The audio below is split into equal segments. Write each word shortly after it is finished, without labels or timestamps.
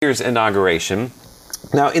year's inauguration.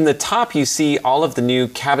 Now, in the top, you see all of the new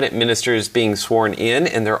cabinet ministers being sworn in,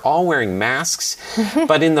 and they're all wearing masks.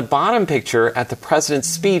 But in the bottom picture, at the president's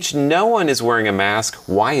speech, no one is wearing a mask.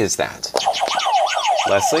 Why is that?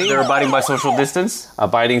 Leslie? They're abiding by social distance.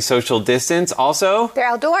 Abiding social distance. Also? They're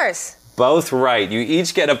outdoors. Both right. You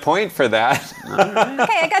each get a point for that.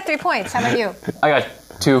 Okay, I got 3 points. How about you? I got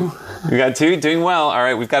 2. You got 2? Doing well. All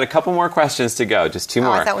right, we've got a couple more questions to go. Just 2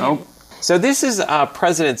 more. I thought we... So this is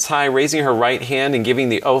President Tsai raising her right hand and giving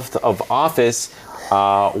the oath of office.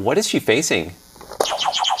 What is she facing?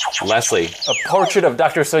 Leslie. A portrait of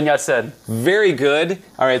Dr. Sun Yat-sen. Very good.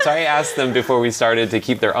 All right, so I asked them before we started to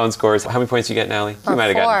keep their own scores. How many points did you get, Natalie? You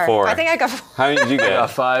might have gotten 4. I think I got 4. How many did you get? I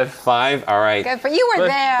got 5. 5? All right. Good, but you were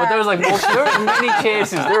there. But there was like bullshit. There were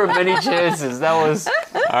many chances. That was...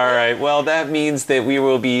 All right. Well, that means that we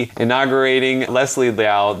will be inaugurating Leslie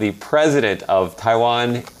Liao, the president of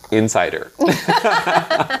Taiwan Insider.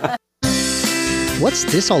 What's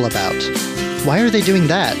this all about? Why are they doing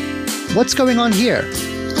that? What's going on here?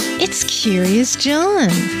 It's Curious John.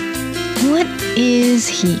 What is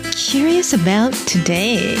he curious about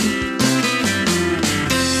today?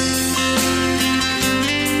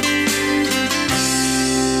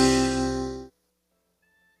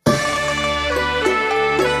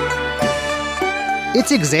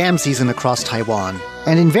 It's exam season across Taiwan,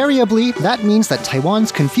 and invariably that means that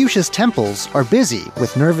Taiwan's Confucius temples are busy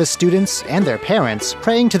with nervous students and their parents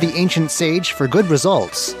praying to the ancient sage for good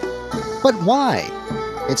results. But why?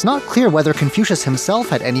 It's not clear whether Confucius himself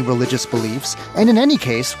had any religious beliefs, and in any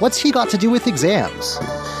case, what's he got to do with exams?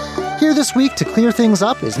 Here this week to clear things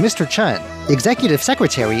up is Mr. Chen, Executive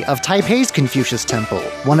Secretary of Taipei's Confucius Temple,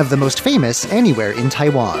 one of the most famous anywhere in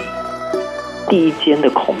Taiwan. 第一间的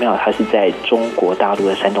孔庙它是在中国大陆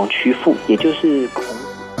的山东曲阜，也就是孔。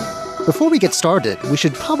 Before we get started, we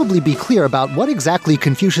should probably be clear about what exactly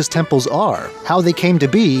Confucius temples are, how they came to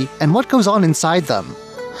be, and what goes on inside them.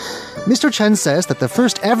 Mr. Chen says that the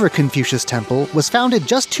first ever Confucius temple was founded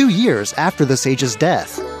just 2 years after the sage's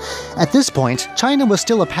death. At this point, China was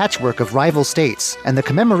still a patchwork of rival states, and the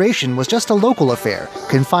commemoration was just a local affair,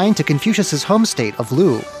 confined to Confucius's home state of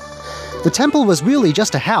Lu. The temple was really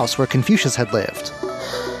just a house where Confucius had lived.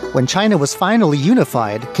 When China was finally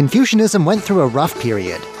unified, Confucianism went through a rough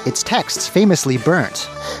period, its texts famously burnt.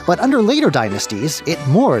 But under later dynasties, it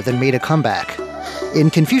more than made a comeback.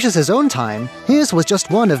 In Confucius's own time, his was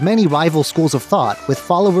just one of many rival schools of thought with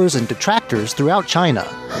followers and detractors throughout China.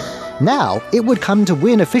 Now, it would come to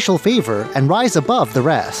win official favor and rise above the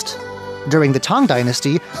rest. During the Tang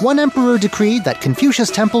Dynasty, one emperor decreed that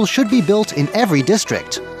Confucius temples should be built in every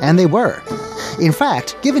district, and they were. In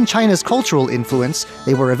fact, given China's cultural influence,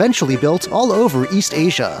 they were eventually built all over East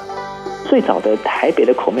Asia. 最早的台北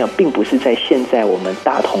的孔庙并不是在现在我们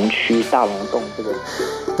大同区大龙洞这个。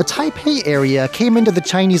 The Taipei area came into the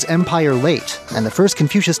Chinese Empire late, and the first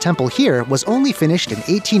Confucius temple here was only finished in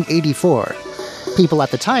 1884. People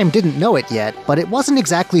at the time didn't know it yet, but it wasn't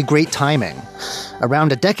exactly great timing.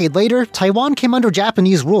 Around a decade later, Taiwan came under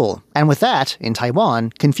Japanese rule, and with that, in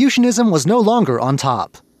Taiwan, Confucianism was no longer on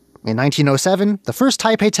top. In 1907, the first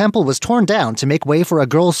Taipei temple was torn down to make way for a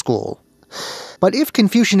girls' school. But if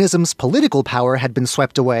Confucianism's political power had been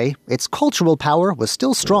swept away, its cultural power was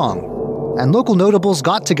still strong. And local notables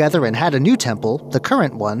got together and had a new temple, the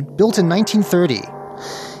current one, built in 1930.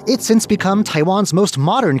 It's since become Taiwan's most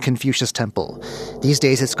modern Confucius temple. These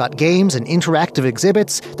days it's got games and interactive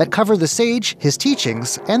exhibits that cover the sage, his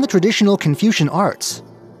teachings, and the traditional Confucian arts.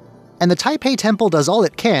 And the Taipei temple does all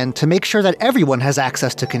it can to make sure that everyone has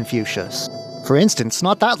access to Confucius. For instance,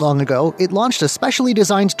 not that long ago, it launched a specially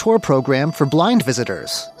designed tour program for blind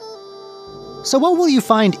visitors. So what will you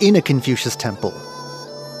find in a Confucius temple?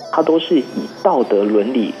 它都是以道德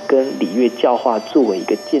伦理跟礼乐教化作为一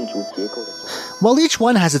个建筑结构的。 While each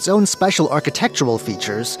one has its own special architectural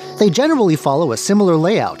features, they generally follow a similar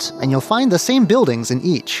layout, and you'll find the same buildings in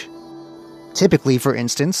each. Typically, for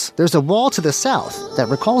instance, there's a wall to the south that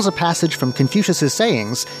recalls a passage from Confucius's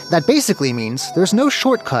sayings that basically means there's no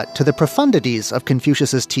shortcut to the profundities of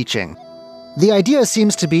Confucius's teaching. The idea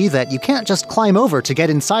seems to be that you can't just climb over to get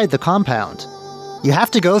inside the compound. You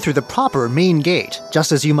have to go through the proper main gate,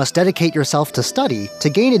 just as you must dedicate yourself to study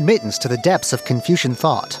to gain admittance to the depths of Confucian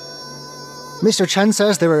thought. Mr. Chen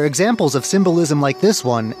says there are examples of symbolism like this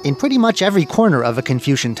one in pretty much every corner of a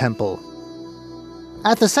Confucian temple.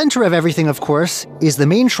 At the center of everything, of course, is the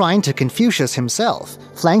main shrine to Confucius himself,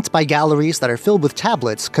 flanked by galleries that are filled with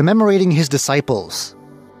tablets commemorating his disciples.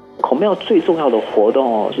 孔庙最重要的活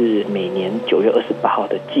动是每年9月28号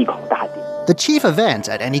的祭孔大典。The chief event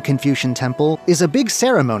at any Confucian temple is a big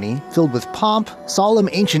ceremony filled with pomp, solemn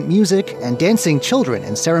ancient music, and dancing children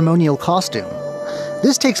in ceremonial costume.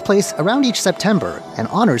 This takes place around each September and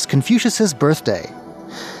honors Confucius's birthday.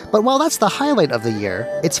 But while that's the highlight of the year,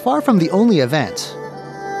 it's far from the only event.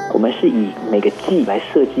 我们是以每个季来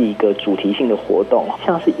设计一个主题性的活动，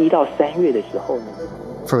像是1到3月的时候呢。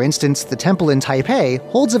For instance, the temple in Taipei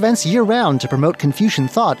holds events year-round to promote Confucian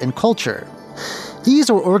thought and culture.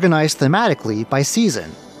 These are organized thematically by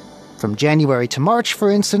season. From January to March,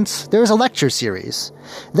 for instance, there's a lecture series.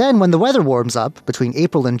 Then, when the weather warms up, between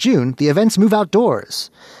April and June, the events move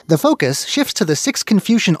outdoors. The focus shifts to the 6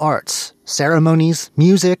 Confucian arts: ceremonies,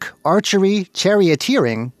 music, archery,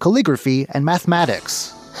 charioteering, calligraphy, and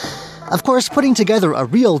mathematics. Of course, putting together a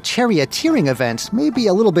real charioteering event may be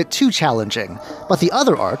a little bit too challenging, but the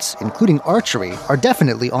other arts, including archery, are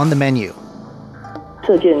definitely on the menu.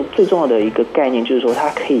 射箭最重要的一个概念就是说，它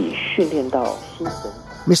可以训练到心神。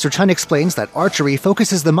Mr. Chen explains that archery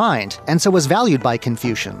focuses the mind, and so was valued by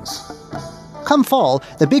Confucians. Come fall,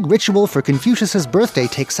 the big ritual for Confucius's birthday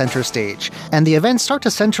takes center stage, and the events start to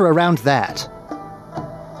center around that.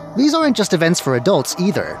 These aren't just events for adults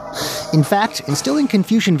either. In fact, instilling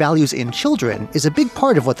Confucian values in children is a big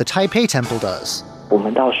part of what the Taipei Temple does. 我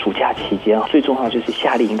们到暑假期间，最重要就是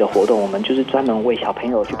夏令营的活动，我们就是专门为小朋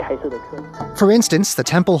友去开设的课。For instance, the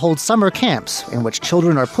temple holds summer camps in which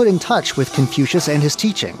children are put in touch with Confucius and his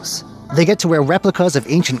teachings. They get to wear replicas of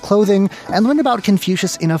ancient clothing and learn about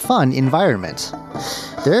Confucius in a fun environment.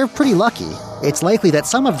 They're pretty lucky. It's likely that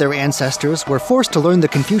some of their ancestors were forced to learn the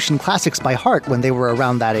Confucian classics by heart when they were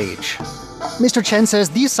around that age. Mr. Chen says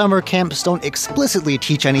these summer camps don't explicitly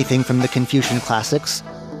teach anything from the Confucian classics.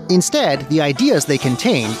 Instead, the ideas they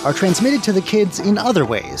contain are transmitted to the kids in other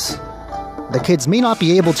ways. The kids may not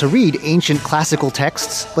be able to read ancient classical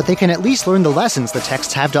texts, but they can at least learn the lessons the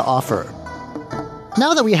texts have to offer.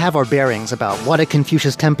 Now that we have our bearings about what a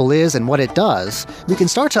Confucius temple is and what it does, we can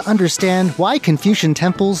start to understand why Confucian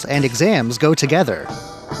temples and exams go together.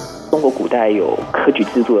 中国古代有科举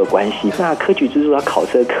制度的关系，那科举制度要考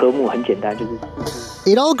试的科目很简单，就是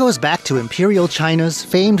It all goes back to Imperial China's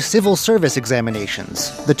famed civil service examinations,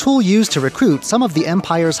 the tool used to recruit some of the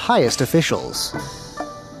empire's highest officials.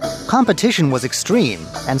 Competition was extreme,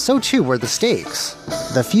 and so too were the stakes.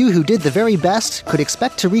 The few who did the very best could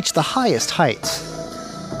expect to reach the highest heights.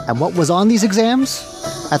 And what was on these exams?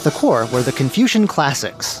 At the core were the Confucian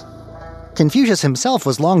classics. Confucius himself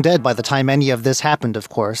was long dead by the time any of this happened, of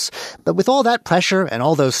course, but with all that pressure and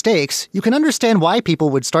all those stakes, you can understand why people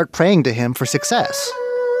would start praying to him for success.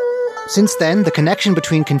 Since then, the connection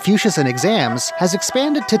between Confucius and exams has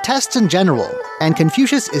expanded to tests in general, and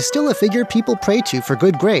Confucius is still a figure people pray to for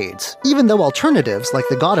good grades, even though alternatives like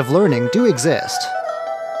the God of Learning do exist.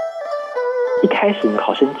 一开始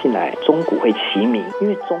考生进来，钟鼓会齐鸣，因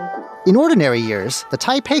为钟鼓。 In ordinary years, the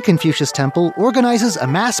Taipei Confucius Temple organizes a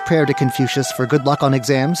mass prayer to Confucius for good luck on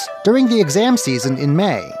exams during the exam season in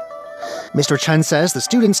May. Mr. Chen says the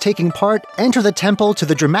students taking part enter the temple to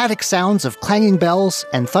the dramatic sounds of clanging bells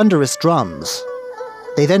and thunderous drums.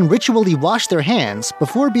 They then ritually wash their hands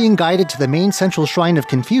before being guided to the main central shrine of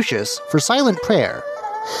Confucius for silent prayer.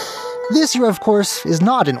 This year, of course, is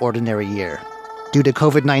not an ordinary year. Due to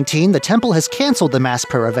COVID-19, the temple has canceled the mass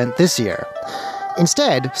prayer event this year.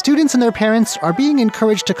 Instead, students and their parents are being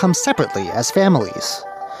encouraged to come separately as families.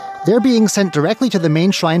 They're being sent directly to the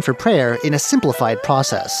main shrine for prayer in a simplified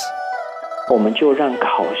process. 我们就让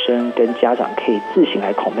考生跟家长可以自行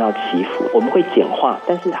来孔庙祈福，我们会简化，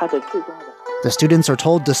但是它的最重要的。 The students are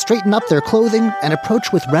told to straighten up their clothing and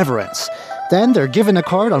approach with reverence. Then they're given a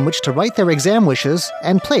card on which to write their exam wishes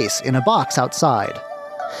and place in a box outside.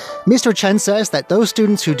 Mr. Chen says that those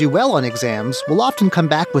students who do well on exams will often come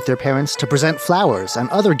back with their parents to present flowers and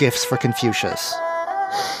other gifts for Confucius.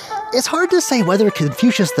 It's hard to say whether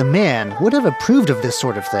Confucius the man would have approved of this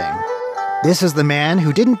sort of thing. This is the man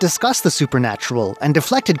who didn't discuss the supernatural and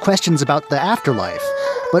deflected questions about the afterlife,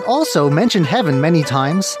 but also mentioned heaven many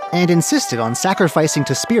times and insisted on sacrificing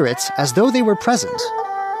to spirits as though they were present.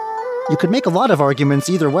 You could make a lot of arguments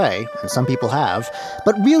either way, and some people have,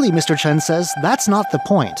 but really, Mr. Chen says, that's not the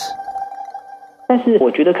point. 但是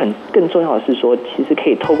我觉得更重要的是说，其实可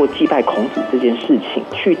以透过祭拜孔子这件事情，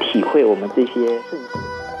去体会我们这些圣贤。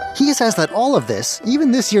 He says that all of this,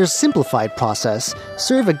 even this year's simplified process,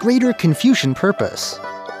 serve a greater Confucian purpose.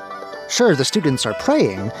 Sure, the students are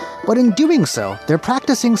praying, but in doing so, they're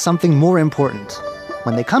practicing something more important.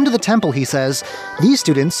 When they come to the temple, he says, these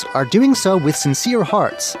students are doing so with sincere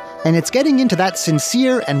hearts, and it's getting into that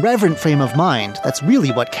sincere and reverent frame of mind that's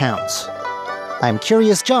really what counts. I'm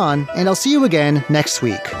Curious John, and I'll see you again next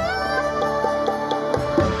week.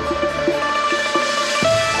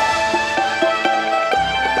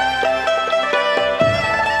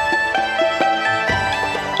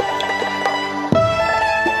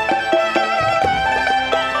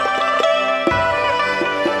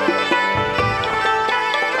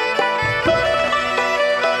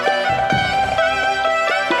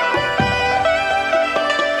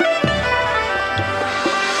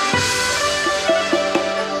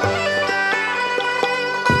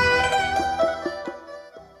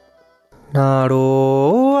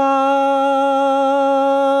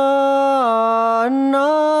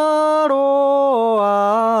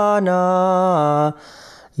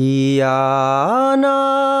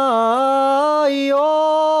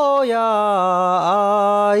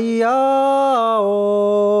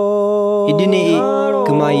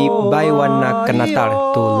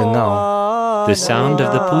 The sound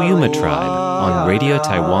of the Puyuma tribe on Radio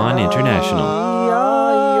Taiwan International.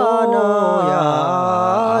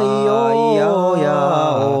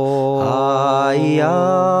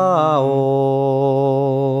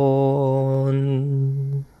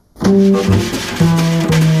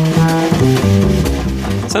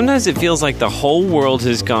 Sometimes it feels like the whole world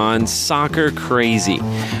has gone soccer crazy.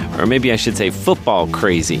 Or maybe I should say football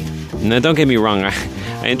crazy. Now, don't get me wrong,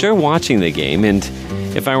 I enjoy watching the game, and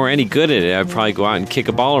if I were any good at it, I'd probably go out and kick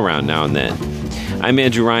a ball around now and then. I'm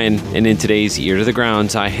Andrew Ryan, and in today's Ear to the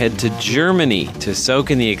Ground, I head to Germany to soak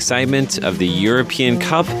in the excitement of the European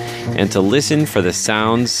Cup and to listen for the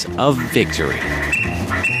sounds of victory.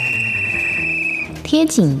 贴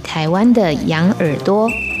紧台湾的羊耳朵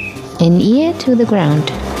An ear to the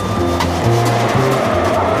ground.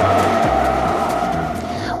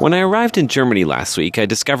 When I arrived in Germany last week, I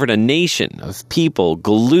discovered a nation of people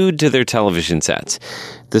glued to their television sets.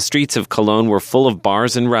 The streets of Cologne were full of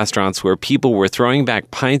bars and restaurants where people were throwing back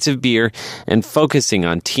pints of beer and focusing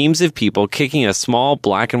on teams of people kicking a small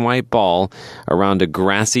black and white ball around a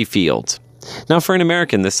grassy field. Now, for an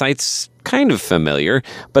American, the sight's kind of familiar,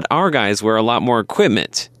 but our guys wear a lot more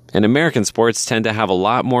equipment, and American sports tend to have a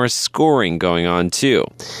lot more scoring going on too.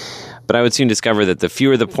 But I would soon discover that the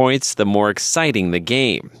fewer the points, the more exciting the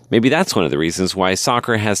game. Maybe that's one of the reasons why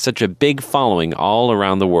soccer has such a big following all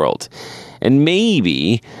around the world. And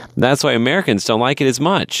maybe that's why Americans don't like it as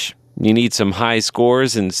much. You need some high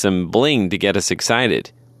scores and some bling to get us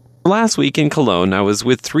excited. Last week in Cologne, I was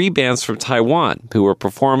with 3 bands from Taiwan who were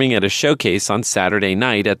performing at a showcase on Saturday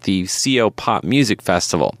night at the CO Pop Music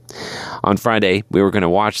Festival. On Friday, we were going to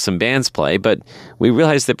watch some bands play, but we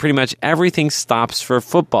realized that pretty much everything stops for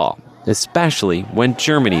football, especially when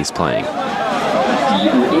Germany's playing.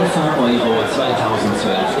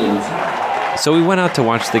 So we went out to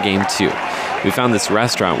watch the game too. We found this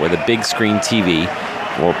restaurant with a big screen TV.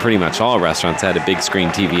 Well, pretty much all restaurants had a big screen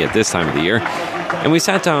TV at this time of the year. And we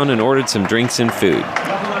sat down and ordered some drinks and food.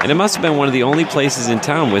 And it must have been one of the only places in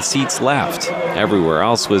town with seats left. Everywhere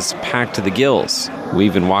else was packed to the gills. We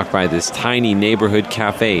even walked by this tiny neighborhood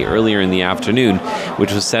cafe earlier in the afternoon,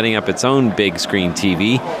 which was setting up its own big screen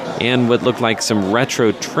TV and what looked like some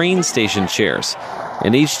retro train station chairs.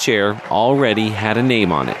 And each chair already had a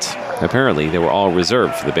name on it. Apparently, they were all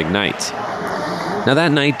reserved for the big night. Now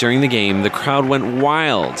that night during the game, the crowd went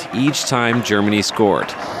wild each time Germany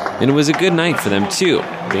scored. And it was a good night for them too.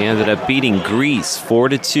 They ended up beating Greece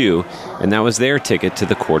 4-2, and that was their ticket to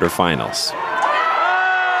the quarterfinals.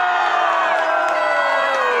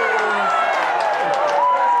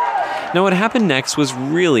 Now what happened next was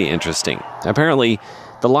really interesting. Apparently,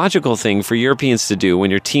 the logical thing for Europeans to do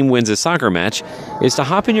when your team wins a soccer match is to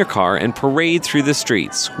hop in your car and parade through the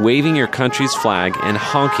streets, waving your country's flag and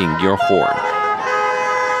honking your horn.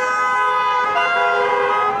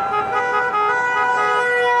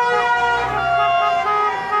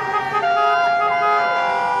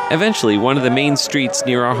 Eventually, one of the main streets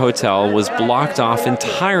near our hotel was blocked off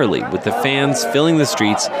entirely, with the fans filling the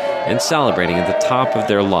streets and celebrating at the top of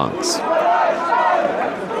their lungs.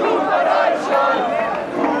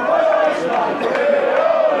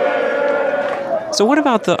 So what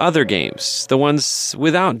about the other games, the ones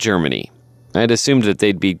without Germany? I had assumed that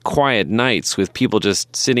they'd be quiet nights with people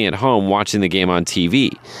just sitting at home watching the game on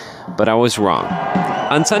TV, but I was wrong.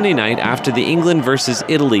 On Sunday night, after the England versus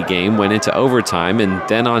Italy game went into overtime and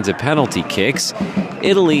then on to penalty kicks,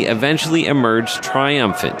 Italy eventually emerged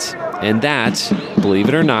triumphant. And that, believe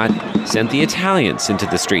it or not, sent the Italians into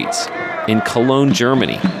the streets in Cologne,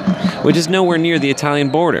 Germany, which is nowhere near the Italian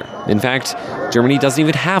border. In fact, Germany doesn't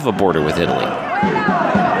even have a border with Italy.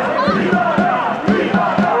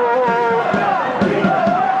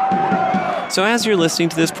 So as you're listening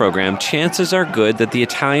to this program, chances are good that the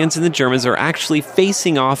Italians and the Germans are actually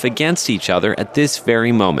facing off against each other at this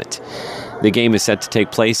very moment. The game is set to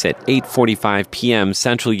take place at 8:45 p.m.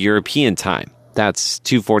 Central European Time. That's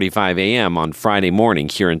 2:45 a.m. on Friday morning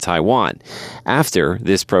here in Taiwan, after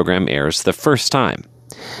this program airs the first time.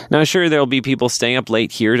 Now, sure, there'll be people staying up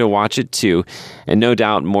late here to watch it too, and no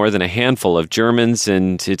doubt more than a handful of Germans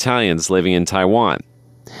and Italians living in Taiwan.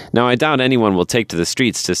 Now, I doubt anyone will take to the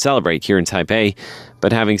streets to celebrate here in Taipei,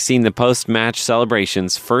 but having seen the post-match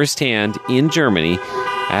celebrations firsthand in Germany,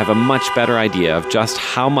 I have a much better idea of just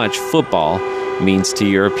how much football means to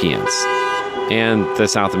Europeans. and the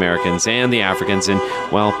South Americans and the Africans and,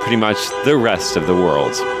 well, pretty much the rest of the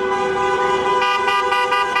world.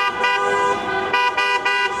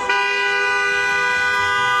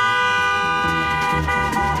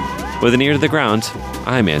 With an ear to the ground,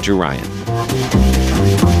 I'm Andrew Ryan.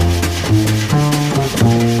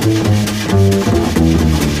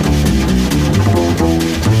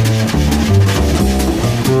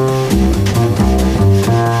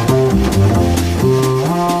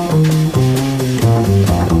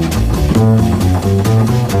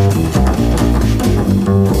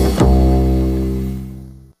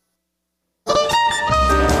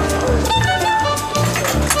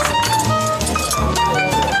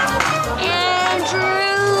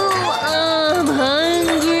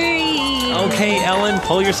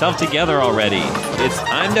 Pull yourself together already. It's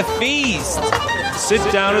time to feast. Sit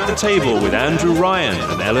down at the table with Andrew Ryan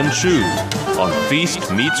and Ellen Chu on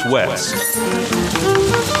Feast Meets West.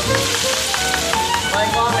 欢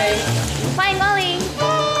迎光临，欢迎光临，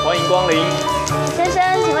欢迎光临，先生，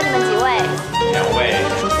请问你们几位？ 2位。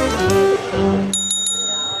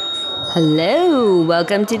 Hello,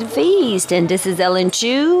 welcome to the feast, and this is Ellen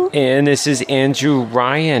Chu. And this is Andrew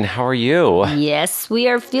Ryan. How are you? Yes, we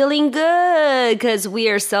are feeling good because we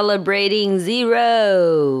are celebrating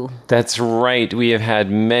 0. That's right. We have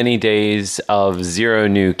had many days of 0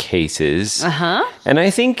 new cases. Uh-huh. And I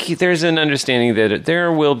think there's an understanding that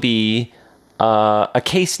there will be a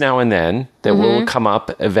case now and then that will come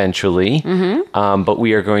up eventually. But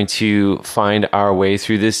we are going to find our way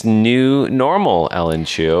through this new normal, Ellen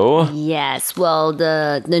Chu. Yes, well,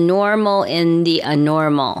 the normal and the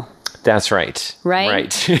abnormal. That's right. Right?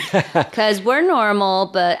 Because we're normal,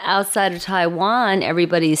 but outside of Taiwan,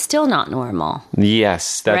 everybody is still not normal.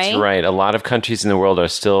 Yes, that's right. A lot of countries in the world are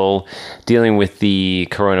still dealing with the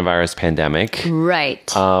coronavirus pandemic.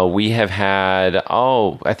 Right. We have had,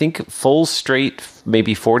 I think full straight,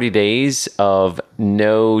 maybe 40 days of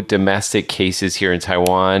no domestic cases here in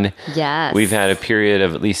Taiwan. Yes. We've had a period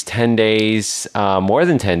of at least 10 days, more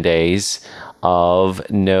than 10 days, of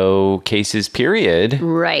no cases, period.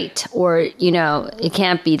 Right. Or, it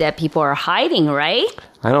can't be that people are hiding, right?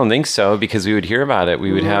 I don't think so, because we would hear about it.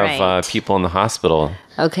 We would have people in the hospital.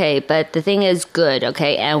 Okay, but the thing is good,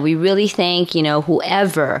 okay? And we really thank,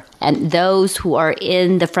 whoever and those who are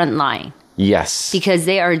in the front line. Yes. Because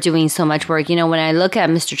they are doing so much work. When I look at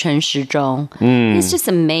Mr. Chen Shizhong, it's just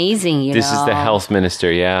amazing, This is the health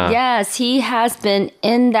minister, yeah. Yes, he has been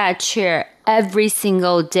in that chair every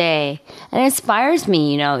single day. And it inspires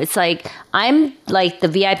me, It's like, I'm like the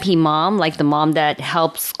VIP mom, like the mom that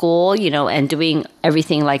helps school, and doing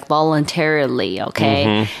everything like voluntarily,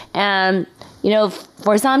 okay? And,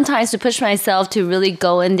 for sometimes to push myself to really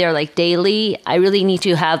go in there like daily, I really need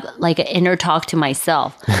to have like an inner talk to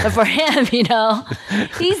myself. But for him,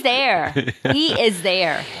 he's there. He is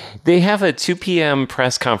there. They have a 2 p.m.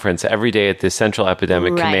 press conference every day at the Central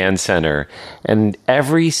Epidemic Command Center. And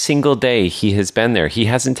every single day he has been there. He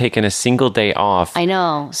hasn't taken a single day off. I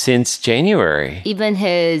know. Since January. Even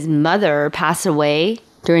his mother passed away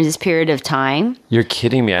during this period of time. You're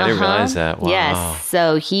kidding me. I didn't realize that. Wow. Yes.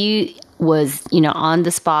 So he was, on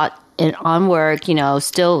the spot and on work,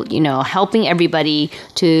 still, helping everybody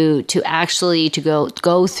to actually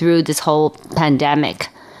go through this whole pandemic.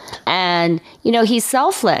 And, he's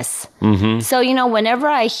selfless. So, whenever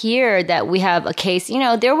I hear that we have a case,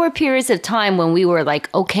 there were periods of time when we were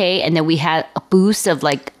like, okay, and then we had a boost of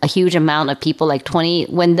like a huge amount of people, like 20,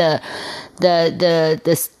 when the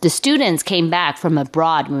students came back from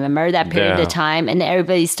abroad, remember that period of time? And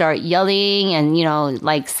everybody started yelling and,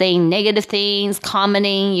 like saying negative things,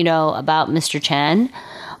 commenting, about Mr. Chen.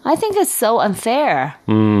 I think it's so unfair.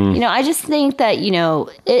 I just think that,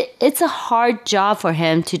 it's a hard job for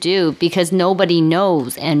him to do because nobody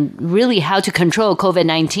knows and really how to control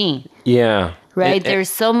COVID-19. Yeah. Right? There's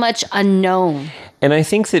so much unknown. And I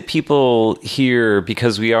think that people here,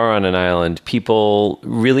 because we are on an island, people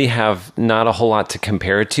really have not a whole lot to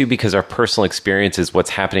compare it to because our personal experience is what's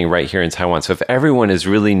happening right here in Taiwan. So if everyone is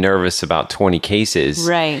really nervous about 20 cases,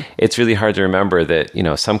 it's really hard to remember that,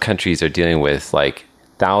 some countries are dealing with like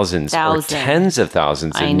thousands or tens of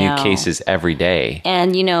thousands of new cases every day.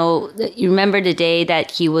 And, you remember the day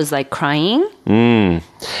that he was like crying?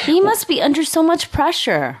 He must be under so much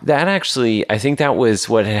pressure. That actually, I think that was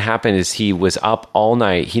what had happened is he was up all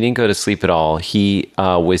night. He didn't go to sleep at all. He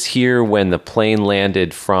was here when the plane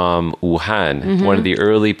landed from Wuhan, one of the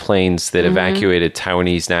early planes that evacuated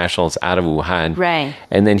Taiwanese nationals out of Wuhan. Right.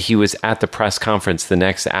 And then he was at the press conference the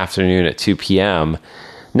next afternoon at 2 p.m.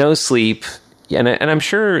 No sleep. And I'm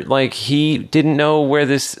sure, like, he didn't know where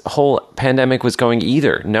this whole pandemic was going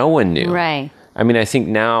either. No one knew. Right. I mean, I think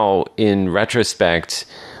now in retrospect,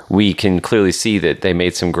 we can clearly see that they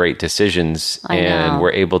made some great decisions and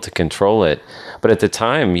were able to control it. But at the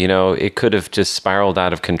time, it could have just spiraled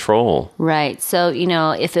out of control. Right. So,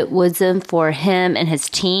 if it wasn't for him and his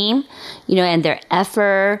team, and their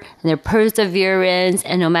effort and their perseverance,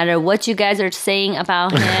 and no matter what you guys are saying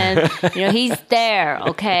about him, he's there,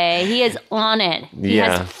 okay? He is on it. He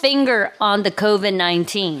has finger on the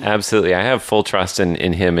COVID-19. Absolutely. I have full trust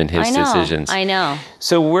in him and his decisions. I know.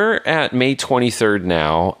 So we're at May 23rd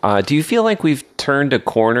now. Do you feel like we've turned a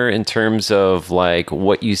corner in terms of like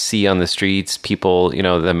what you see on the streets, people,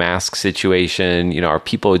 the mask situation,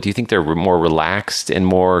 do you think they're more relaxed and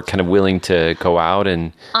more kind of willing to go out?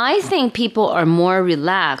 And I think people are more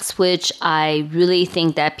relaxed, which I really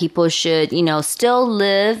think that people should, still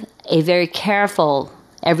live a very careful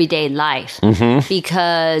everyday life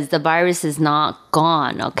because the virus is not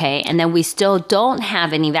gone, okay? And then we still don't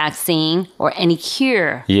have any vaccine or any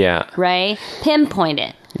cure. Yeah. Right?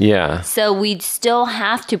 Pinpointed. Yeah. So we still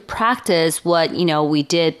have to practice what, we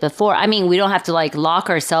did before. I mean, we don't have to like lock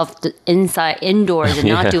ourselves indoors and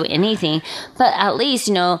not do anything, but at least,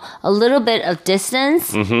 a little bit of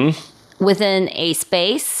distance within a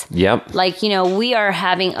space. Yep. Like, we are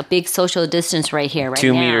having a big social distance right here, right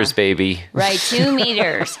 2 now. 2 meters, baby. Right, 2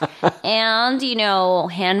 meters. And,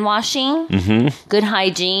 hand washing, good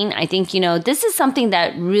hygiene. I think, this is something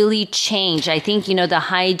that really changed. I think, the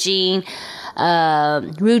hygiene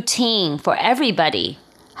routine for everybody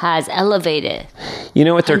has elevated. You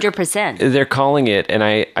know what? 100%. They're calling it, and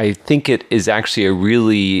I think it is actually a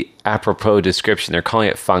really apropos description. They're calling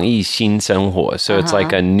it 防疫新生活. So it's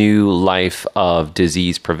like a new life of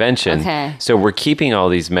disease prevention. Okay. So we're keeping all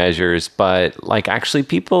these measures, but like actually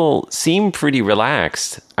people seem pretty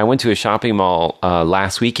relaxed. I went to a shopping mall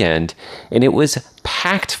last weekend, and it was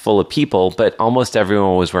packed full of people, but almost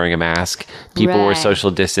everyone was wearing a mask. People were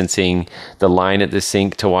social distancing. The line at the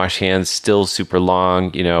sink to wash hands still super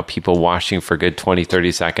long, people washing for a good 20,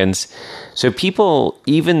 30 seconds. So people,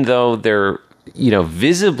 even though they're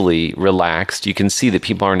visibly relaxed, you can see that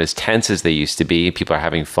people aren't as tense as they used to be. People are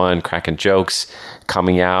having fun, cracking jokes,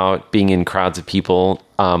 coming out, being in crowds of people.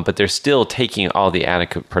 But they're still taking all the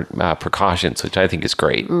adequate precautions, which I think is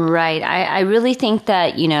great. Right. I really think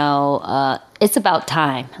that, it's about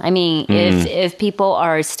time. I mean, if people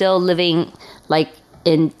are still living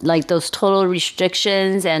in those total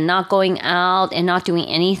restrictions and not going out and not doing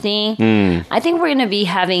anything, I think we're going to be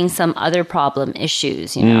having some other problem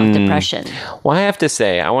issues, depression. Well, I have to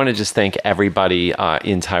say, I want to just thank everybody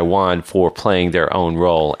in Taiwan for playing their own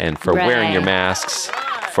role and for wearing your masks,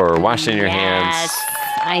 for washing your hands.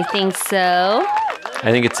 I think so.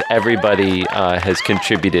 I think it's everybody has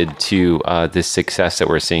contributed to this success that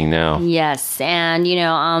we're seeing now. Yes. And,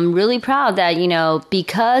 I'm really proud that,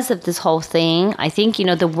 because of this whole thing, I think,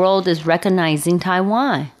 the world is recognizing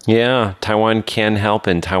Taiwan. Yeah. Taiwan can help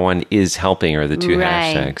and Taiwan is helping are the two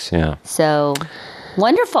hashtags. Yeah. So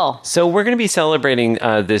wonderful. So we're going to be celebrating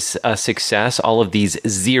this success, all of these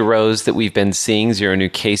zeros that we've been seeing, 0 new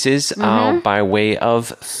cases, by way of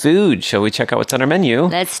food. Shall we check out what's on our menu?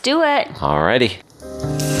 Let's do it. Alrighty.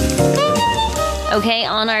 Okay,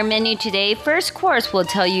 on our menu today, first course will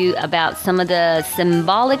tell you about some of the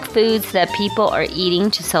symbolic foods that people are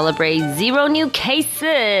eating to celebrate 0 new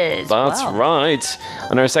cases. That's right.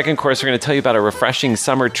 On our second course, we're going to tell you about a refreshing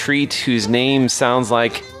summer treat whose name sounds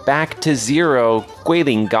like back to zero, 龟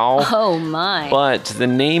苓膏. Oh my. But the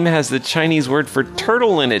name has the Chinese word for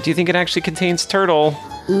turtle in it. Do you think it actually contains turtle?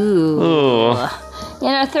 Ooh. In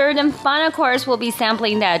our third and final course, we'll be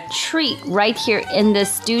sampling that treat right here in the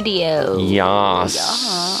studio. Yes.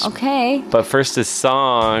 Yeah, okay. But first a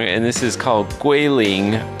song, and this is called 龟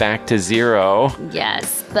苓, Back to Zero.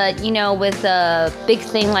 Yes, but with a big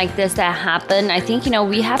thing like this that happened, I think,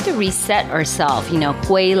 we have to reset ourselves,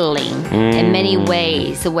 归零 in many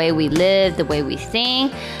ways. The way we live, the way we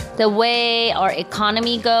think, the way our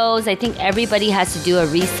economy goes. I think everybody has to do a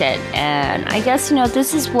reset. And I guess,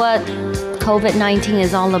 this is what COVID-19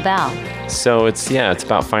 is all about. So it's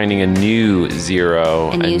about finding a new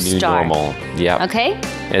zero, a new start. Normal. Yep. Okay.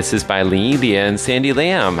 This is by Lin Yibia and Sandy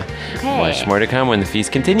Lam. Okay. Much more to come when the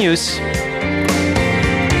feast continues.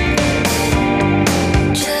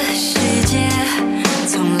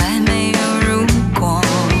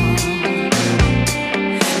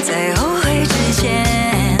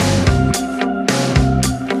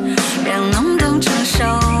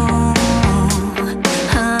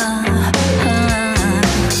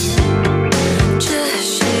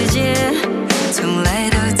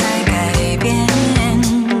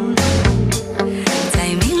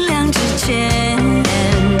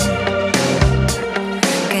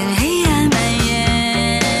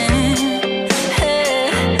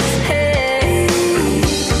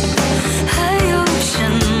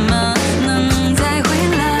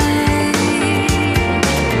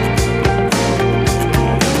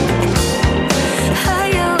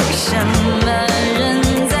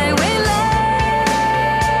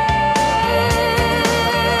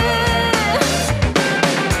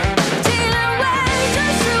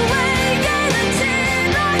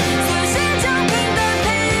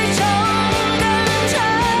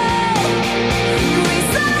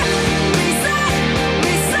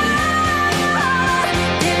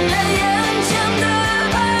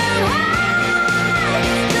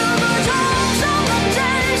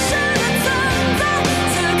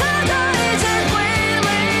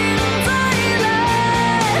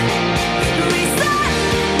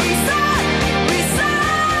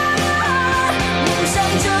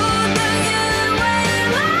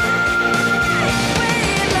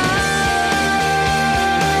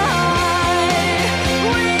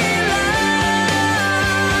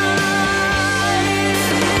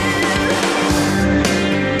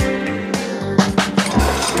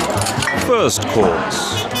 first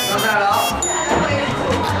course.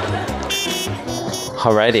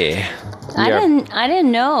 Alrighty. I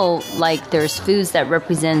didn't know like there's foods that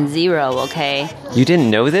represent 0, okay? You didn't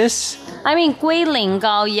know this? I mean, 龟苓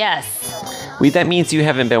膏, yes. That means you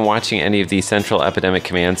haven't been watching any of the Central Epidemic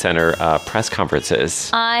Command Center press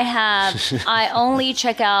conferences. I have. I only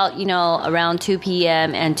check out, around 2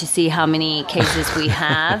 p.m. and to see how many cases we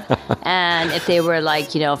have and if they were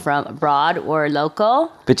like, from abroad or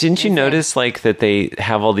local. But didn't you notice like that they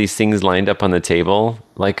have all these things lined up on the table?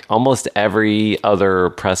 Like almost every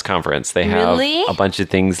other press conference, they have Really? a bunch of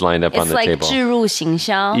things lined up on the table. It's like 置入行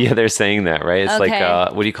销. Yeah, they're saying that, right? It's like,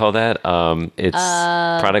 Okay. what do you call that? It's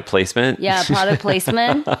product placement. Yeah, product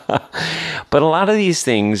placement. But a lot of these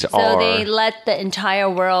things So are... they let the entire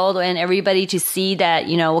world and everybody to see that,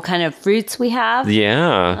 what kind of fruits we have.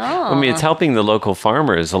 Yeah. I mean, it's helping the local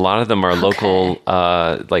farmers. A lot of them are local,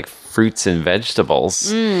 like fruits and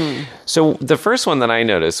vegetables. So the first one that I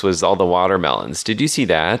noticed was all the watermelons. Did you see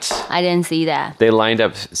that? I didn't see that. They lined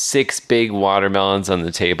up 6 big watermelons on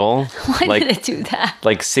the table. Why did it do that?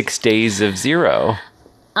 Like 6 days of 0.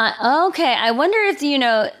 Okay, I wonder if,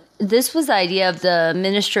 this was the idea of the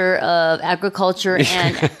Minister of Agriculture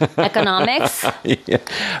and Economics. Yeah,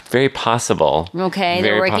 very possible. Okay,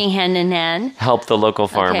 they're working hand in hand. Help the local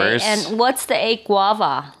farmers. Okay, and what's the 8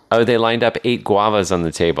 guava? Oh, they lined up 8 guavas on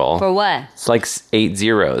the table. For what? It's like 8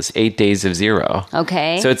 zeros, 8 days of 0.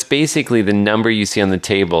 Okay. So it's basically the number you see on the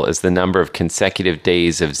table is the number of consecutive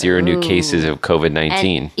days of 0 new cases of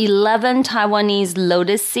COVID-19. And 11 Taiwanese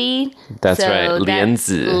lotus seed. That's right, 莲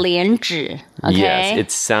子. 莲子. Okay. Yes,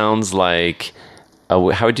 it sounds like...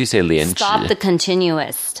 how would you say 莲子? Stop the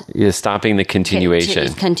continuous. You're stopping the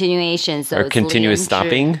continuation. Continuation. So or it's continuous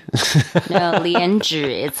莲子. stopping? No, 莲子.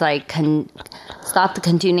 It's like stop the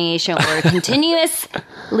continuation or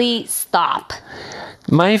continuously stop.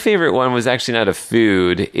 My favorite one was actually not a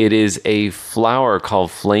food. It is a flower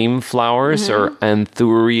called flame flowers or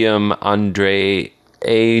Anthurium andreanum,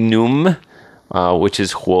 which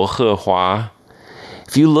is 火鹤花.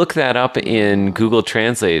 If you look that up in Google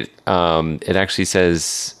Translate, it actually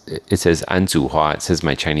says 安祖花. It says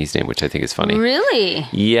my Chinese name, which I think is funny. Really?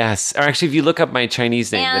 Yes. Or actually, if you look up my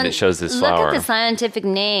Chinese name, then it shows this flower. Look at the scientific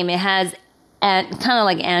name. It has kind of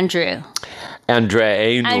like Andrew.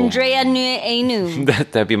 Andreanum. Andrea Anum.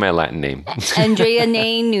 That'd be my Latin name. Andrea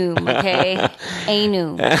Anum, okay?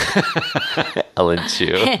 Anum. Ellen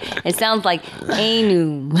Chu. It sounds like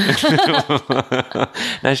Anum.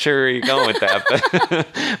 Not sure where you're going with that,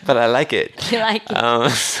 but I like it. You like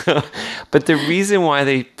it? But the reason why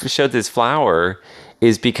they showed this flower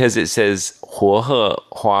is because it says 火鹤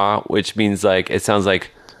花, which means like, it sounds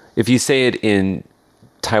like, if you say it in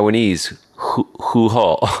Taiwanese, 呼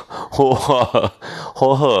ho, 火鹤,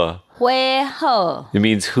 灰后. It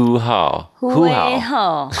means 呼好. 灰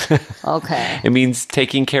后. Okay. It means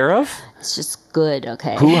taking care of? It's just good,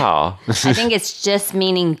 okay? 呼好. I think it's just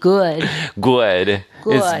meaning good. Good.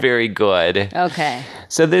 Good. It's very good. Okay.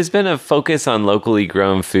 So there's been a focus on locally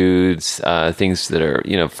grown foods, things that are,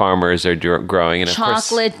 farmers are growing. And of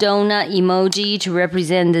Chocolate donut emoji to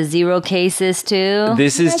represent the 0 cases too.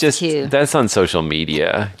 This is That's just, cute. that's on social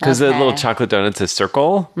media. Because the Okay. little chocolate donut's a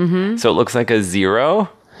circle. Mm-hmm. So it looks like a 0.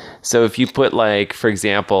 So if you put like, for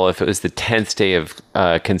example, if it was the 10th day of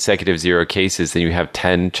consecutive 0 cases, then you have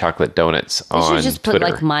 10 chocolate donuts You on should just put Twitter.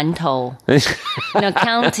 like mantou.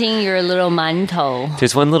 Counting your little mantou.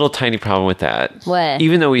 There's one little tiny problem with that. What?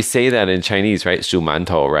 Even though we say that in Chinese, right? 数馒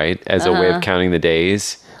头, right? As a way of counting the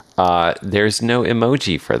days. There's no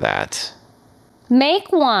emoji for that.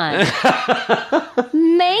 Make one.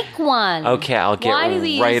 Make one. Okay, I'll get Why do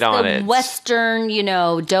we right use on the it. Western,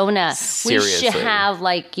 donut? Seriously. We should have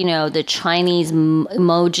like, the Chinese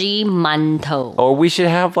emoji mantou. Or we should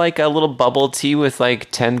have like a little bubble tea with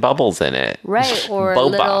like 10 bubbles in it. Right, or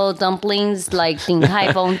Boba. little dumplings like Ding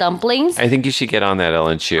Hai Fong dumplings. I think you should get on that,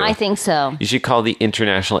 Ellen Chu. I think so. You should call the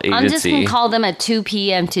international I'm just agency. going to call them at 2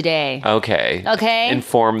 p.m. today. Okay. Okay.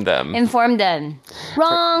 Inform them. Inform them.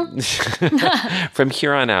 Wrong. From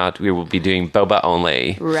here on out, we will be doing boba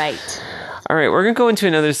only. Right. All right, we're going to go into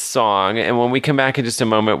another song, and when we come back in just a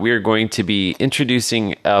moment, we are going to be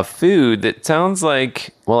introducing a food that sounds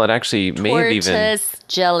like, well, it actually may have even... Tortoise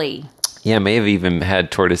jelly. Yeah, may have even had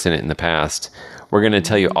tortoise in it in the past. We're going to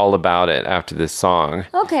tell you all about it after this song.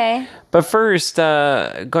 Okay. But first,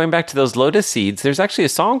 going back to those lotus seeds, there's actually a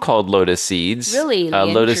song called Lotus Seeds. Really?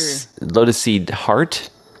 Lotus Seed Heart.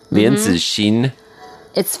 莲子心.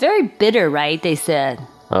 It's very bitter, right? They said.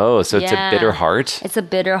 Oh, so it's a Yeah. bitter heart? It's a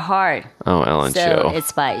bitter heart. Oh, Ellen So Chu.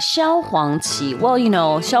 it's by Xiao Huangqi. Well,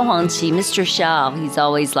 Xiao Huangqi, Mr. Xiao, he's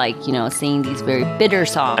always like, singing these very bitter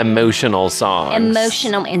songs. Emotional songs.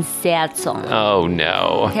 Emotional and sad songs. Oh,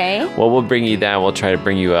 no. Okay. Well, we'll bring you that. We'll try to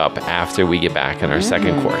bring you up after we get back on our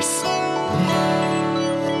second course.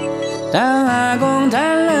 当阿公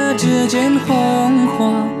弹了指尖红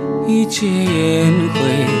花，一切烟灰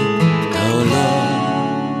抖落，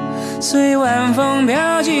随晚风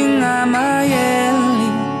飘进阿嬷眼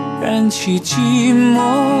里，燃起寂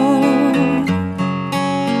寞。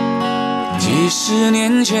几十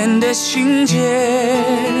年前的情节，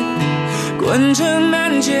滚成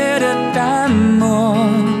难解的淡漠，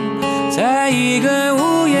在一个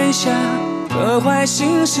屋檐下各怀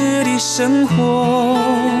心事的生活。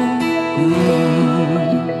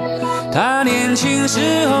他年轻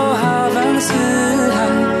时候豪放四海，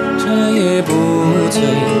这也不醉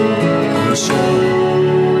不休。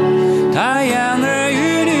他养儿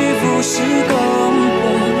育女，服侍公婆，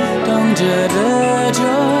等着得救。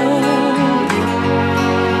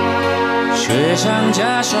雪上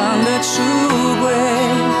加霜的出轨，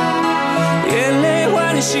眼泪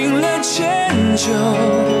唤醒了迁就，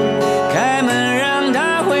开门让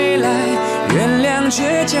他回来，原谅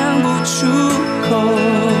却讲不出口。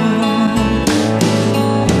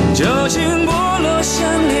旧情剥落，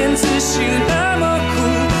相恋自信那么苦，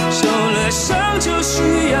受了伤就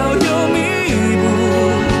需要有弥补，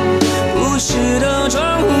不是都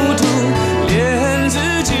装糊涂，连自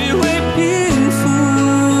己会平复。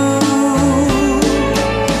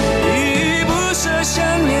依依不舍，相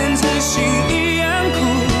恋自信一样苦，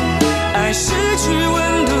爱失去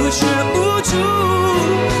温度却无助，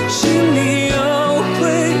心里又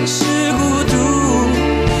会是孤独，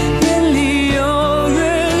眼里永远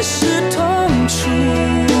是痛楚，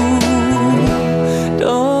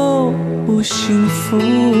都不幸福。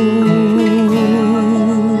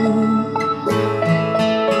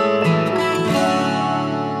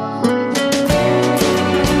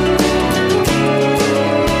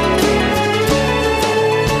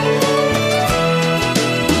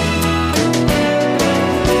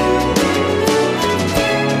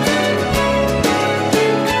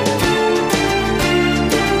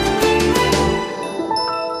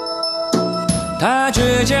他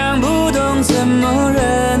倔强不懂怎么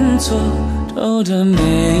认错，皱着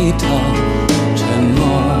眉头沉默。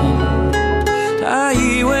他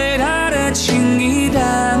以为他的情意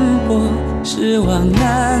淡薄，失望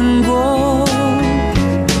难过。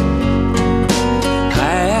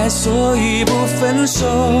还爱所以不分手，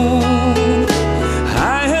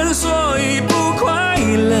还恨所以不快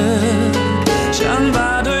乐，想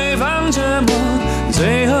把对方折磨，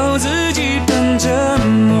最后自己更折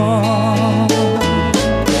磨。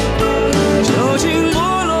旧情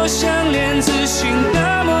剥落，相恋自信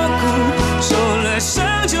那么苦，受了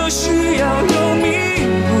伤就需要有弥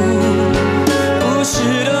补，不是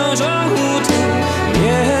都装糊涂，也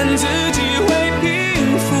恨自己会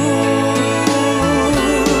平复。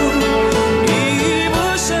依依不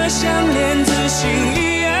舍，相恋自信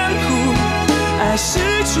一样苦，爱失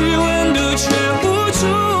去温度却无助，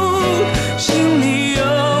心里又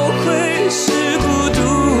会是孤独，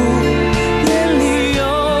眼里永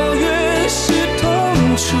远是痛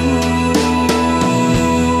楚。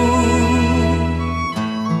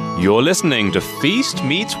You're listening to Feast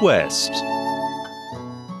Meets West.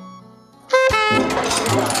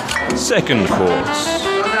 Second course.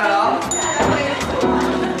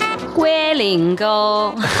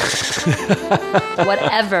 Guilingo.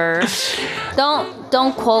 Whatever.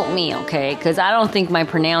 Don't quote me, okay? Because I don't think my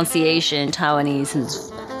pronunciation in Taiwanese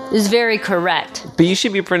is very correct. But you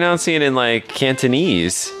should be pronouncing it in like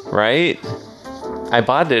Cantonese, right? I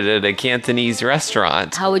bought it at a Cantonese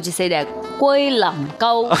restaurant. How would you say that?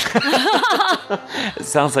 Guilingo. It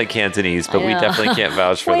sounds like Cantonese, but we Yeah. definitely can't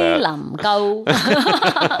vouch for that. Guilingo.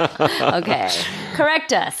 Okay.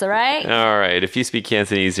 Correct us, all right? All right. If you speak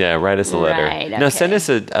Cantonese, yeah, write us a letter. Right, No, okay. send us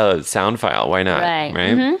a sound file. Why not? Right.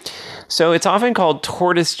 Mm-hmm. So it's often called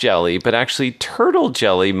tortoise jelly, but actually turtle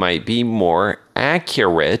jelly might be more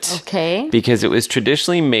accurate. Okay. Because it was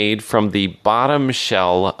traditionally made from the bottom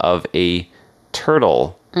shell of a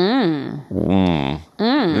turtle. Okay.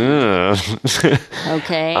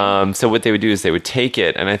 So what they would do is they would take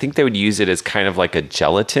it, and I think they would use it as kind of like a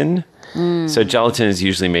gelatin. So gelatin is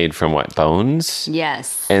usually made from what? Bones?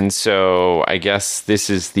 Yes. And so I guess this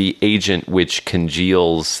is the agent which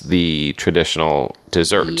congeals the traditional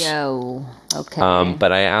dessert. Yo. Okay.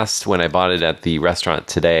 But I asked when I bought it at the restaurant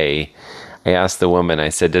today, I asked the woman, I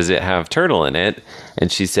said, does it have turtle in it?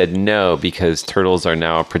 And she said no, because turtles are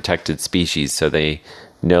now a protected species, so they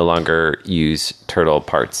no longer use turtle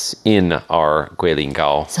parts in our guilin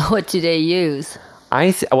gao. So what do they use?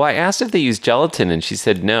 I asked if they use gelatin, and she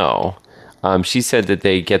said no. She said that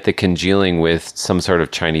they get the congealing with some sort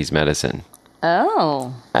of Chinese medicine.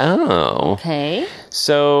 Oh. Oh. Okay.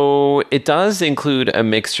 So it does include a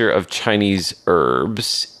mixture of Chinese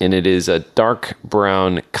herbs, and it is a dark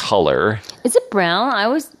brown color. Is it brown?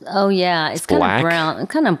 It's kind of brown,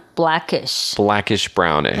 kind of blackish. Blackish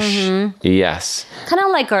brownish. Yes. Kind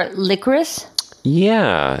of like our licorice.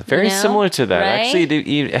 Yeah, very similar to that. Right?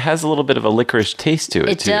 Actually, it has a little bit of a licorice taste to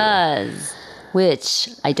it, too. It does, which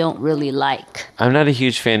I don't really like. I'm not a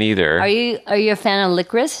huge fan either. Are you a fan of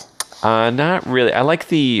licorice? Not really. I like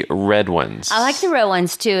the red ones. I like the red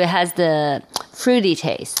ones too. It has the fruity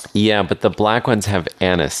taste. Yeah, but the black ones have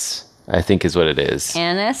anise, I think is what it is.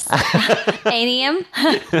 Anise? Anium?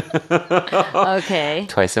 Okay.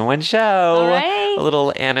 Twice in one show. All right. A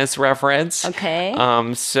little anise reference. Okay.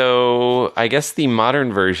 So I guess the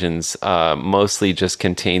modern versions mostly just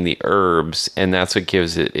contain the herbs, and that's what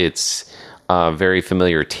gives it its very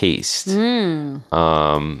familiar taste.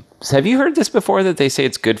 So have you heard this before, that they say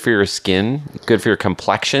it's good for your skin, good for your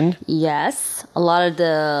complexion? Yes. A lot of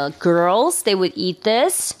the girls, they would eat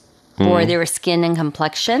this for their skin and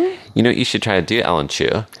complexion. You know what you should try to do, Ellen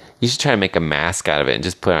Chu? You should try to make a mask out of it and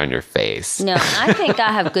just put it on your face. No, I think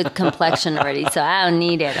I have good complexion already, so I don't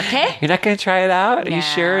need it, okay? You're not going to try it out? Are you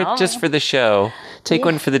sure? Just for the show. Take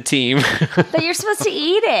one for the team. But you're supposed to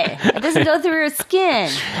eat it. It doesn't go through your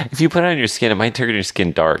skin. If you put it on your skin, it might turn your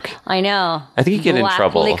skin dark. I know. I think you get in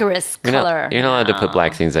trouble. Licorice color. You're not allowed to put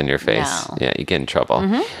black things on your face. No. Yeah, you get in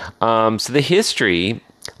trouble. So the history,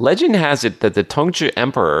 legend has it that the Tongzhi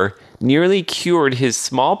Emperor nearly cured his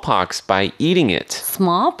smallpox by eating it.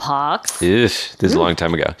 Smallpox? This is a long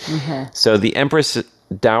time ago. So the Empress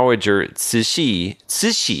Dowager Cixi,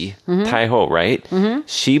 Taiho, right?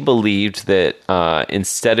 She believed that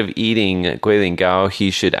instead of eating guilin gao, he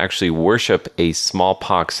should actually worship a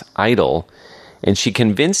smallpox idol. And she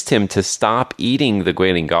convinced him to stop eating the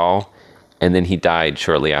guilin gao, and then he died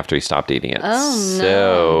shortly after he stopped eating it. Oh, no.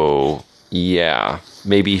 So, yeah,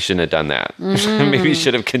 maybe he shouldn't have done that. Maybe he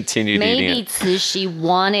should have continued eating it. Maybe Cixi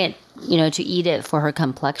wanted, to eat it for her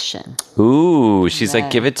complexion. Ooh, she's like,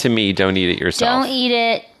 give it to me, don't eat it yourself. Don't eat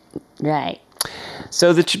it. Right.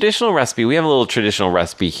 So the traditional recipe, we have a little traditional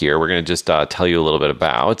recipe here. We're going to just tell you a little bit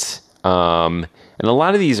about. And a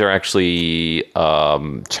lot of these are actually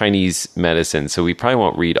Chinese medicine, so we probably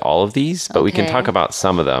won't read all of these, but we can talk about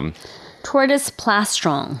some of them. Tortoise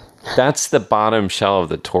plastron. That's the bottom shell of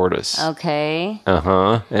the tortoise. Okay.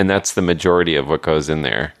 And that's the majority of what goes in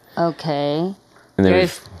there. Okay. And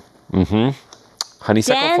there's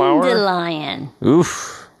honeysuckle flower. Dandelion.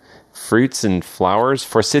 Oof. Fruits and flowers.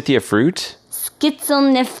 Forsythia fruit.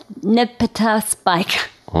 Schizonipita spike.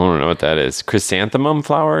 I don't know what that is. Chrysanthemum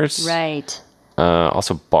flowers. Right.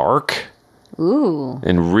 Also bark. Ooh.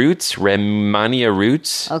 And roots. Rehmannia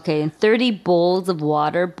roots. Okay. And 30 bowls of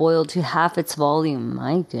water boiled to half its volume.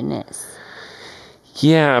 My goodness.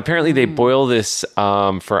 Yeah, apparently they boil this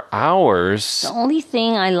for hours. The only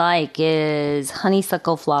thing I like is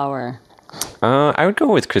honeysuckle flower. I would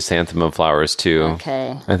go with chrysanthemum flowers too.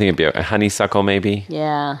 Okay. I think it'd be a honeysuckle maybe.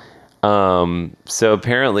 Yeah. So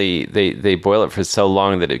apparently they boil it for so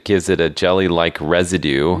long that it gives it a jelly-like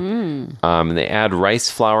residue. And they add rice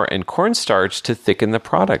flour and cornstarch to thicken the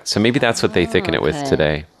product. So maybe that's what they thicken it with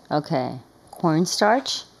today. Okay.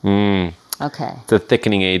 Cornstarch? Okay. The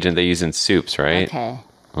thickening agent they use in soups, right? Okay.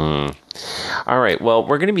 All right. Well,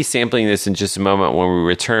 we're going to be sampling this in just a moment when we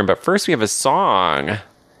return. But first, we have a song.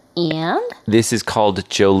 And? This is called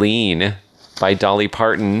Jolene by Dolly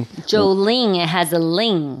Parton. Jolene. It has a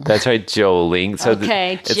ling. That's right, Jolene. So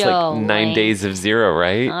it's like 9 days of zero,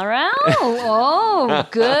 right? All right. Oh,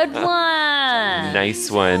 good one.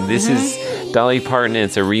 Nice one. This is Dolly Parton.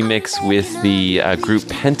 It's a remix with the group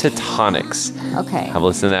Pentatonics. Okay. Have a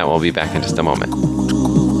listen to that. We'll be back in just a moment.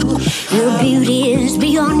 Your beauty is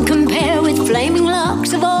beyond compare with flaming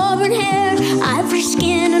locks of auburn hair, ivory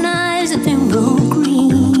skin and eyes of emerald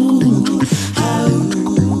green.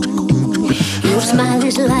 Your smile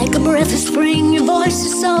is like a breath of spring, your voice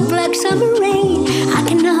is soft like summer rain. I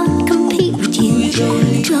cannot compete with you,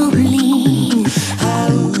 Jolene.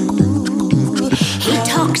 He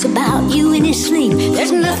talks about you in his sleep.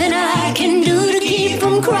 There's nothing I can do to keep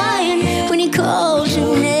from crying when he calls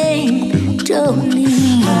your name,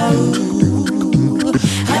 Jolene.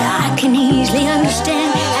 But I can easily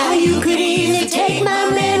understand how you could easily take my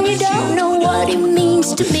man. You don't know what he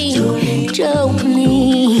means to me,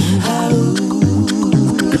 Jolene.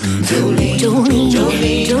 Jolene,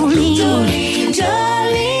 Jolene, Jolene,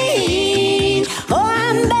 Jolene. Oh,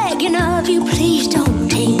 I'm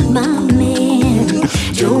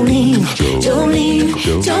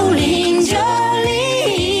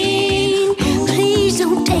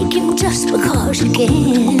because you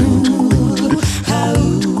can.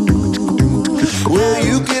 Well,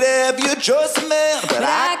 you could have your choice of man, but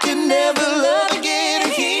I can never love again.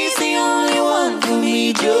 And he's the only one for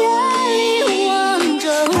me, Jolene.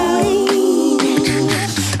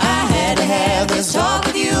 I had to have this talk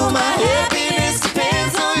with you. My happiness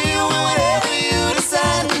depends on you, and whatever you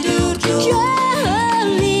decide to do, Jolene.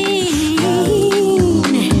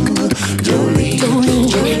 Jolene, Jolene,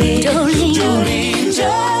 Jolene, Jolene, Jolene,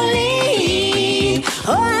 Jolene.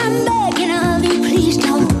 Oh, I'm begging of you, please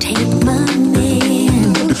don't take my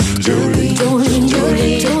man. Jolene, Jolene,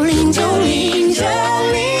 Jolene, Jolene, Jolene,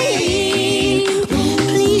 Jolene.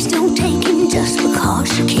 Please don't take him just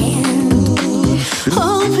because you can.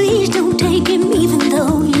 Oh, please don't take him even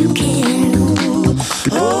though you can.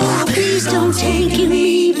 Oh, please don't take him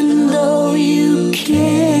even though you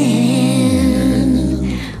can.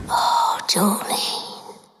 Oh, Jolene.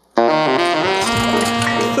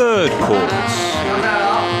 Third chorus.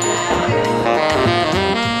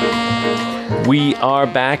 We are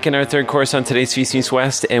back in our third course on today's Feast Meets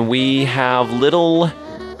West, and we have little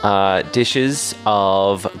dishes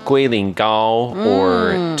of guilin gao,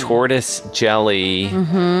 or tortoise jelly,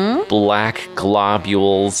 black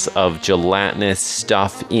globules of gelatinous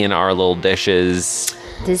stuff in our little dishes.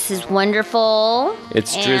 This is wonderful.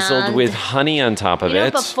 It's drizzled And, with honey on top of you know,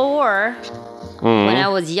 it. before, when I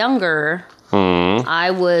was younger,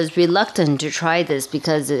 I was reluctant to try this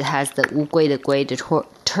because it has the 乌龟的龟, the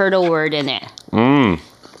turtle word in it. Oh,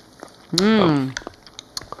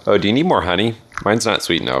 do you need more honey? Mine's not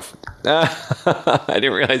sweet enough. I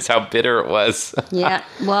didn't realize how bitter it was. Yeah.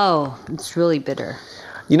 Whoa. It's really bitter.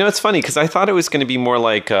 You know, it's funny because I thought it was going to be more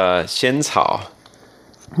like xianzhao.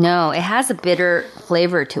 No, it has a bitter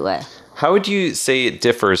flavor to it. How would you say it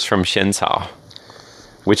differs from xianzhao,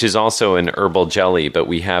 which is also an herbal jelly, but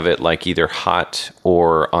we have it like either hot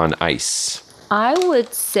or on ice? I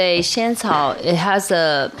would say xianzhao, it has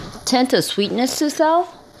a tint of sweetness to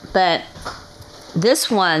itself, but this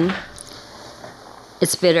one,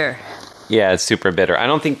 it's bitter. Yeah, it's super bitter. I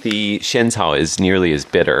don't think the xianzhao is nearly as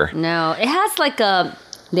bitter. No, it has like a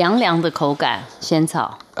凉凉的口感,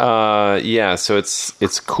 xianzhao. Yeah, so it's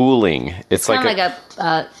cooling. It's Kind of like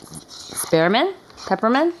a spearmint,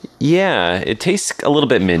 peppermint. Yeah, it tastes a little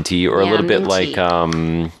bit minty, or a Yeah, little bit minty. like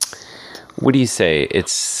what do you say?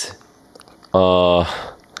 It's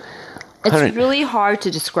It's really hard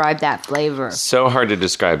to describe that flavor. so hard to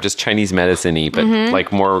describe. Just Chinese medicine-y, but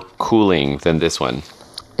like more cooling than this one.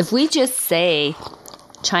 If we just say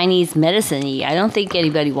Chinese medicine-y, I don't think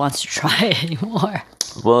anybody wants to try it anymore.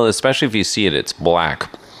 Well, especially if you see it, it's black.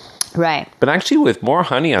 Right. But actually, with more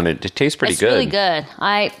honey on it, it tastes pretty It's good. really good.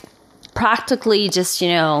 I practically just,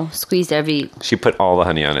 squeezed She put all the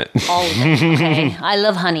honey on it. all of it. Okay. I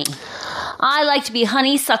love honey. I like to be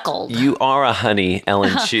honeysuckled. You are a honey,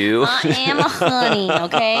 Ellen Chu. I am a honey,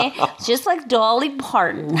 okay? Just like Dolly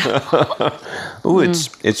Parton. Ooh,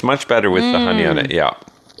 it's much better with the honey on it. Yeah.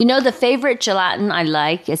 You know, the favorite gelatin I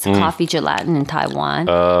like is the coffee gelatin in Taiwan.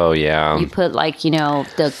 Oh, yeah. You put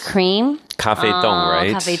the cream. Cafe dong,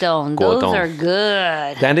 right? Cafe dong. Those Guodong. are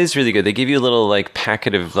good. That is really good. They give you a little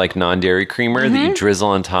packet of non-dairy creamer that you drizzle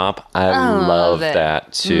on top. I love it.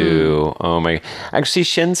 that too. Oh my! Actually,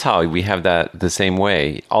 xianzhao, we have that the same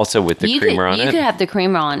way. Also with the creamer on You it. could have the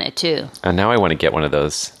creamer on it too. And now I want to get one of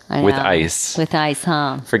those I with know. ice. With ice,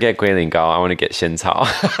 huh? Forget guilin gao. I want to get xianzhao.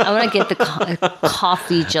 I want to get the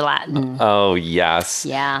coffee gelatin. Oh yes.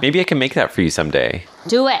 Yeah. Maybe I can make that for you someday.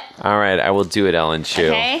 Do it. All right, I will do it, Ellen Chu.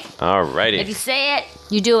 Okay. All righty. If you say it,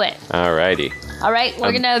 you do it. All righty. All right,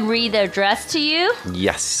 we're going to read the address to you.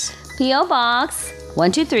 Yes. P.O. Box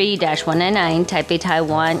 123-199, Taipei,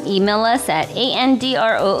 Taiwan. Email us at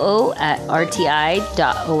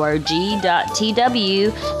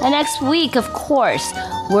androo@rti.org.tw. And next week, of course,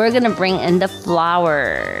 we're going to bring in the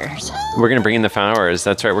flowers. We're going to bring in the flowers.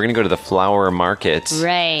 That's right. We're going to go to the flower market.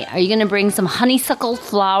 Right. Are you going to bring some honeysuckle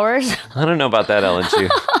flowers? I don't know about that, Ellen Chu.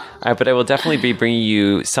 But I will definitely be bringing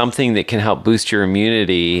you something that can help boost your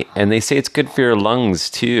immunity. And they say it's good for your lungs,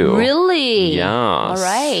 too. Really? Yes. All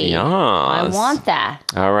right. Yes. I want that.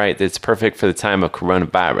 All right. It's perfect for the time of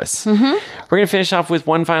coronavirus. We're going to finish off with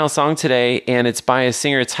one final song today, and it's by a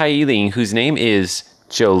singer, Cai Yiling, whose name is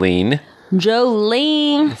Jolene.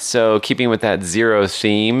 Jolene. So keeping with that zero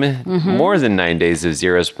theme, more than 9 days of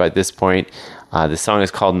zeros by this point, the song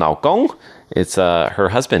is called 老公. It's her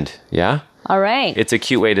husband, yeah? All right. It's a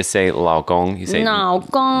cute way to say 老公. You say 老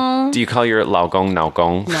公. Do you call your 老公老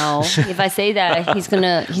公? No. If I say that, he's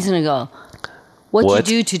gonna go. What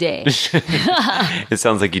you do today? It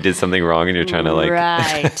sounds like you did something wrong and you're trying to like...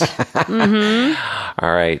 Right.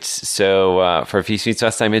 All right. So for Feast Meets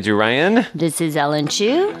West, I'm Andrew Ryan. This is Ellen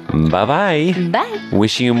Chu. Bye-bye. Bye.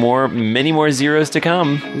 Wishing you many more zeros to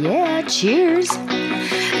come. Yeah, cheers.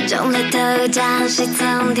 中了头奖谁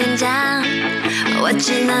从天降我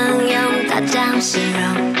只能用大奖形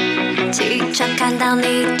容起床看到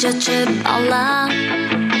你就吃饱了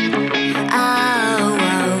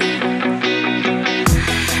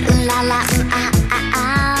啦啦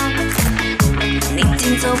你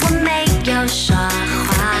听错我没有说话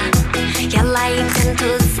要来一片吐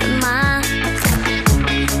司吗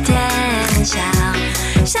天晓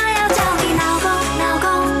想要叫你闹钟闹钟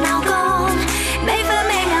闹钟每分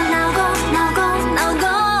每秒闹钟闹钟闹钟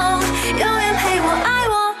永远陪我爱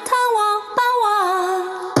我疼我抱我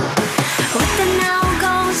我的闹钟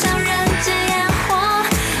像人间烟火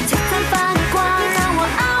璀璨发光让我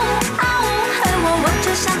嗷嗷恨我就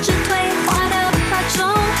像只退化的爬虫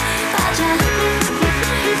爬着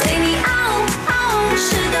对你嗷嗷是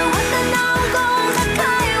的我的闹钟打开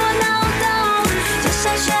我脑洞就像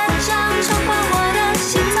学长冲破我的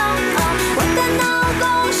系统我的闹钟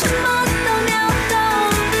什么都秒懂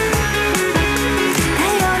还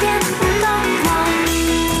有点不懂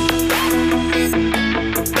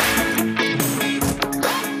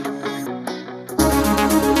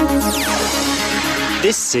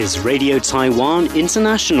This is Radio Taiwan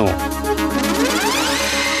International.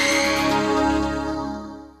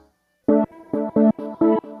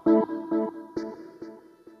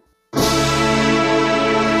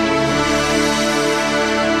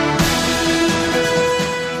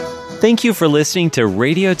 Thank you for listening to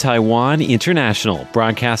Radio Taiwan International,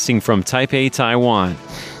 broadcasting from Taipei, Taiwan.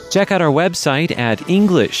 Check out our website at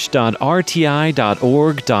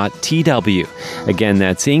english.rti.org.tw. Again,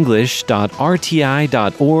 that's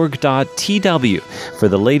english.rti.org.tw for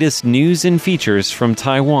the latest news and features from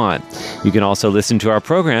Taiwan. You can also listen to our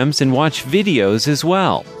programs and watch videos as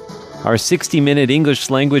well. Our 60-minute English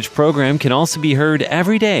language program can also be heard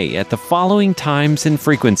every day at the following times and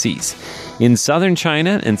frequencies. In southern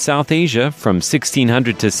China and South Asia from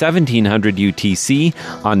 1600 to 1700 UTC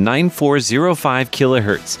on 9405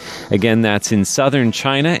 kHz. Again, that's in southern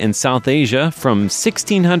China and South Asia from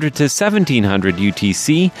 1600 to 1700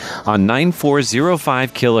 UTC on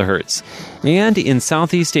 9405 kHz. And in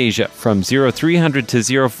Southeast Asia from 0300 to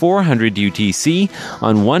 0400 UTC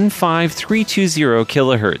on 15320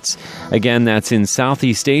 kHz. Again, that's in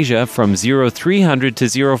Southeast Asia from 0300 to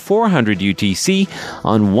 0400 UTC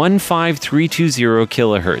on 15320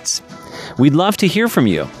 kHz. We'd love to hear from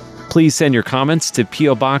you. Please send your comments to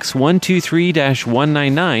P.O. Box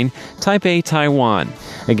 123-199, Taipei, Taiwan.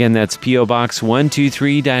 Again, that's P.O. Box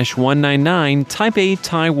 123-199, Taipei,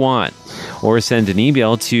 Taiwan. Or send an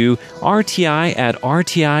email to rti@rti.org.tw.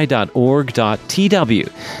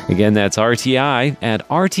 Again, that's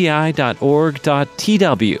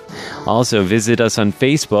rti@rti.org.tw. Also, visit us on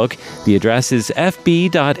Facebook. The address is fb.me/Radio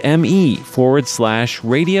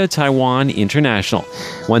Taiwan International.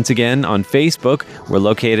 Once again, on Facebook, we're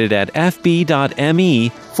located at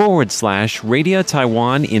fb.me/Radio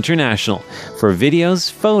Taiwan International for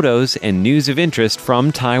videos, photos, and news of interest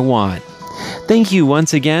from Taiwan. Thank you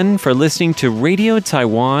once again for listening to Radio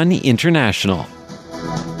Taiwan International.